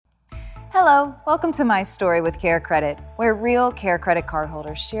Hello, welcome to My Story with Care Credit, where real Care Credit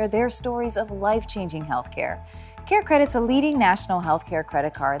cardholders share their stories of life-changing healthcare. Care Credit's a leading national healthcare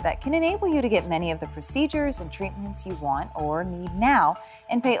credit card that can enable you to get many of the procedures and treatments you want or need now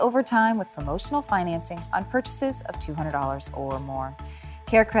and pay over time with promotional financing on purchases of $200 or more.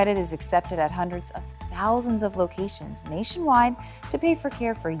 Care Credit is accepted at hundreds of thousands of locations nationwide to pay for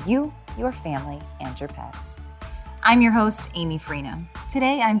care for you, your family, and your pets. I'm your host, Amy Frena.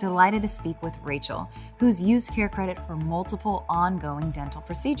 Today, I'm delighted to speak with Rachel, who's used Care Credit for multiple ongoing dental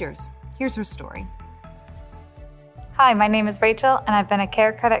procedures. Here's her story. Hi, my name is Rachel, and I've been a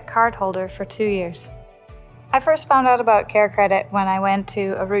Care Credit card holder for 2 years. I first found out about Care Credit when I went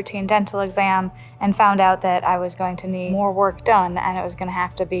to a routine dental exam and found out that I was going to need more work done and it was going to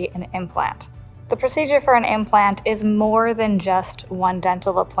have to be an implant. The procedure for an implant is more than just one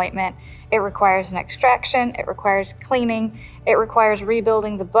dental appointment. It requires an extraction, it requires cleaning, it requires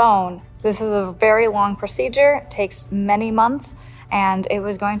rebuilding the bone. This is a very long procedure, it takes many months, and it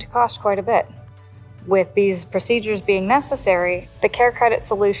was going to cost quite a bit. With these procedures being necessary, the Care Credit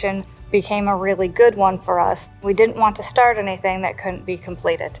solution became a really good one for us. We didn't want to start anything that couldn't be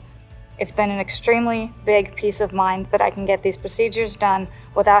completed. It's been an extremely big peace of mind that I can get these procedures done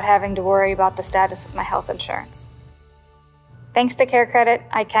without having to worry about the status of my health insurance. Thanks to Care Credit,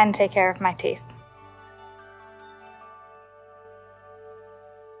 I can take care of my teeth.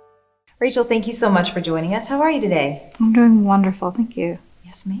 Rachel, thank you so much for joining us. How are you today? I'm doing wonderful, thank you.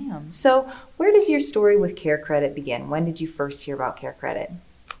 Yes, ma'am. So, where does your story with Care Credit begin? When did you first hear about Care Credit?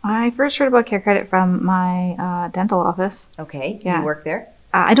 I first heard about Care Credit from my dental office. Okay, Yeah. You work there?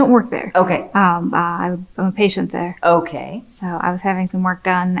 I don't work there. Okay. I'm a patient there. Okay. So I was having some work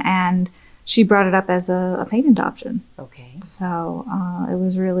done, and she brought it up as a payment option. Okay. So it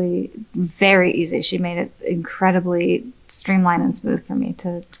was really very easy. She made it incredibly streamlined and smooth for me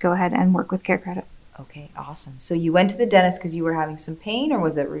to go ahead and work with Care Credit. Okay, awesome. So you went to the dentist because you were having some pain, or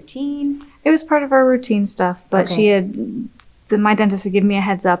was it routine? It was part of our routine stuff, but Okay. my dentist had given me a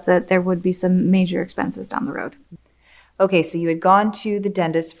heads up that there would be some major expenses down the road. Okay, so you had gone to the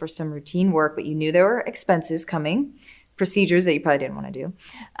dentist for some routine work, but you knew there were expenses coming, procedures that you probably didn't want to do.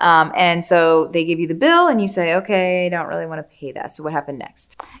 And so they give you the bill and you say, okay, I don't really want to pay that. So what happened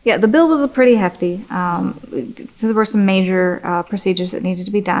next? Yeah, the bill was pretty hefty. So there were some major procedures that needed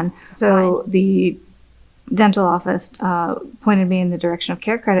to be done. So the dental office pointed me in the direction of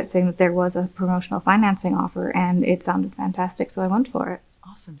Care Credit, saying that there was a promotional financing offer, and it sounded fantastic, so I went for it.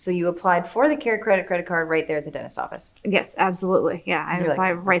 Awesome. So you applied for the Care Credit credit card right there at the dentist office. Yes, absolutely. Yeah, I You're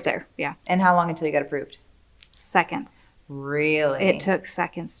applied like, right there. Yeah. And how long until you got approved? Seconds. Really? It took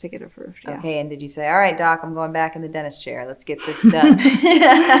seconds to get approved. Yeah. Okay, and did you say, all right, doc, I'm going back in the dentist chair. Let's get this done.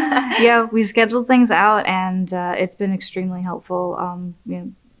 Yeah, we scheduled things out, and it's been extremely helpful,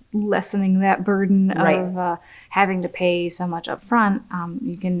 lessening that burden of having to pay so much up front.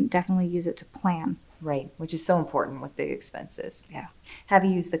 You can definitely use it to plan. Right, which is so important with big expenses. Yeah. Have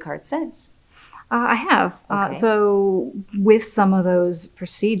you used the card since? I have. Okay. So with some of those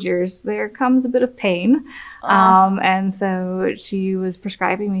procedures, there comes a bit of pain. And so she was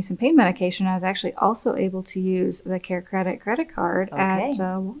prescribing me some pain medication. I was actually also able to use the Care Credit credit card at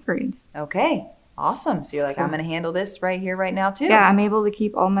Walgreens. Okay, awesome. So you're like, I'm going to handle this right here, right now, too. Yeah, I'm able to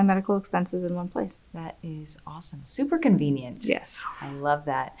keep all my medical expenses in one place. That is awesome. Super convenient. Yes. I love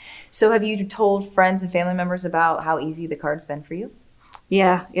that. So have you told friends and family members about how easy the card's been for you?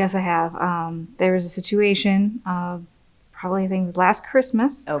 Yeah, yes, I have. There was a situation, probably I think it was last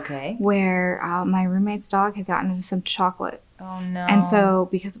Christmas, Okay. where my roommate's dog had gotten into some chocolate. Oh, no. And so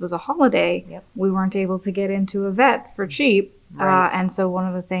because it was a holiday, Yep. we weren't able to get into a vet for cheap. Right. And so one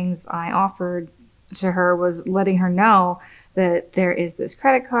of the things I offered to her was letting her know that there is this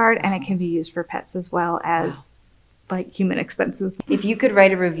credit card and it can be used for pets as well as like human expenses. If you could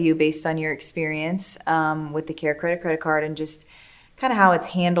write a review based on your experience with the Care credit card and just kind of how it's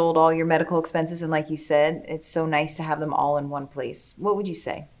handled all your medical expenses, and like you said, it's so nice to have them all in one place, what would you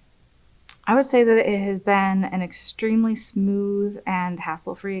say? I would say that it has been an extremely smooth and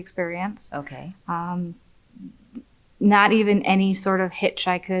hassle-free experience. Okay. Not even any sort of hitch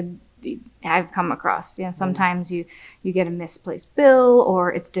I've come across. Sometimes you get a misplaced bill,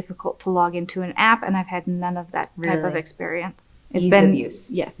 or it's difficult to log into an app, and I've had none of that type of Really? experience. Ease of use.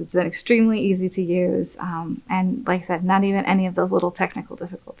 Yes, it's been extremely easy to use, and like I said, not even any of those little technical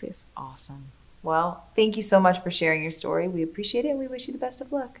difficulties. Awesome. Well, thank you so much for sharing your story. We appreciate it, and we wish you the best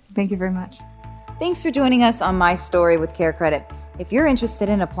of luck. Thank you very much. Thanks for joining us on My Story with Care Credit. If you're interested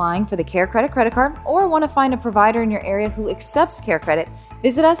in applying for the Care Credit credit card or want to find a provider in your area who accepts Care Credit,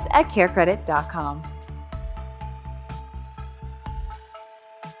 visit us at carecredit.com.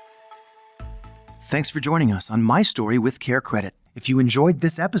 Thanks for joining us on My Story with Care Credit. If you enjoyed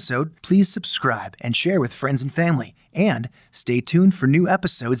this episode, please subscribe and share with friends and family. And stay tuned for new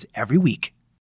episodes every week.